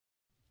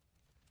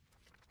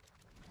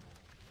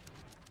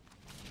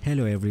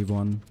Hello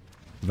everyone,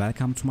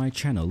 welcome to my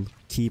channel,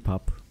 keep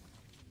up.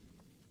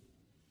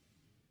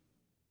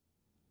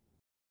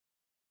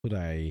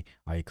 Today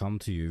I come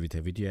to you with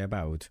a video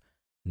about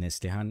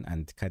Neslihan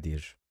and Kadir.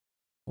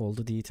 All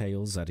the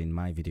details are in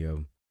my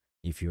video.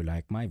 If you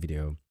like my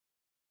video,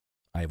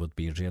 I would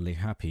be really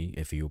happy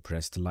if you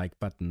press the like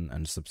button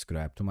and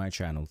subscribe to my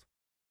channel.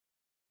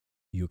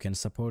 You can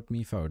support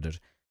me further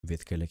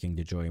with clicking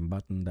the join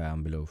button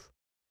down below.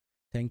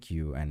 Thank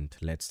you, and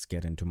let's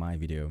get into my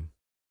video.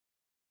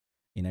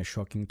 In a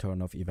shocking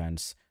turn of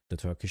events, the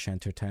Turkish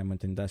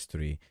entertainment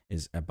industry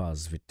is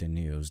abuzz with the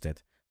news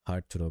that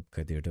heartthrob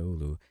Kadir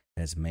Doğulu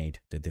has made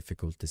the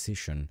difficult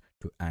decision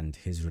to end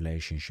his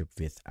relationship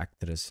with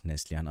actress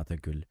Nesli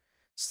Atagül,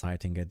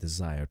 citing a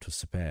desire to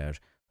spare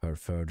her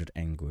further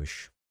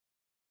anguish.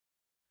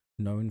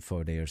 Known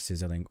for their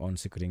sizzling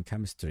on-screen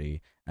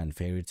chemistry and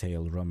fairy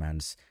tale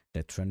romance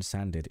that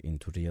transcended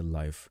into real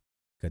life,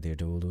 Kadir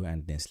Doğulu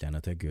and Nesli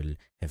Atagül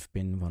have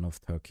been one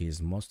of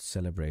Turkey's most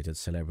celebrated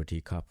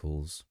celebrity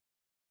couples.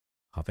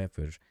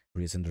 However,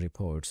 recent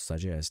reports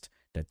suggest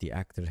that the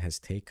actor has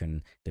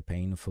taken the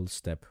painful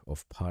step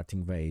of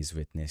parting ways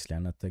with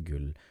Nesli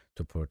Atagül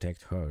to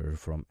protect her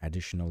from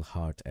additional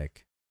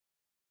heartache.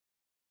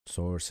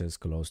 Sources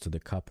close to the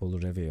couple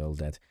reveal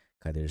that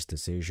Kadir's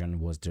decision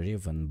was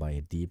driven by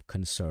a deep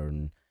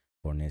concern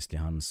for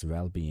Neslihan's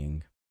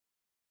well-being.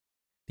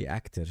 The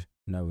actor,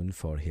 known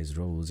for his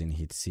roles in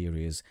hit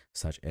series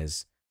such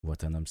as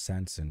Vatanım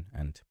Sensin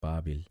and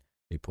Babil,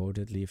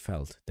 reportedly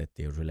felt that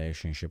their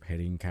relationship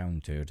had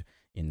encountered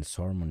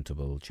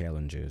insurmountable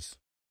challenges,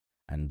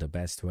 and the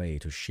best way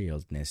to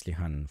shield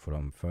Neslihan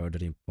from further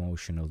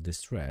emotional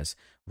distress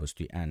was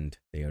to end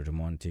their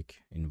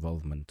romantic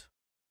involvement.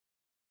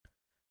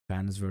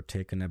 Fans were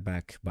taken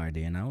aback by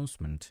the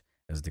announcement,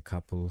 as the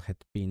couple had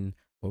been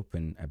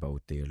open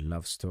about their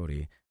love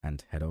story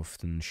and had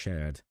often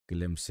shared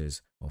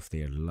glimpses of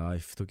their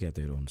life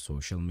together on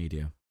social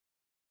media.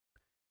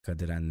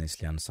 Kadir and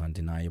Neslihan's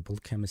undeniable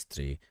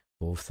chemistry,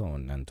 both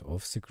on and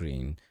off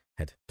screen,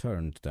 had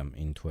turned them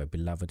into a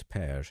beloved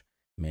pair,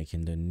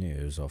 making the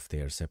news of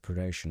their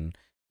separation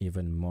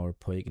even more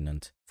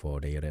poignant for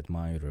their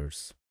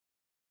admirers.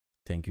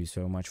 Thank you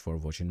so much for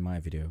watching my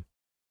video.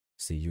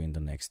 See you in the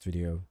next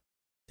video.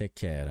 Take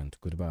care and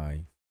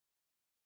goodbye.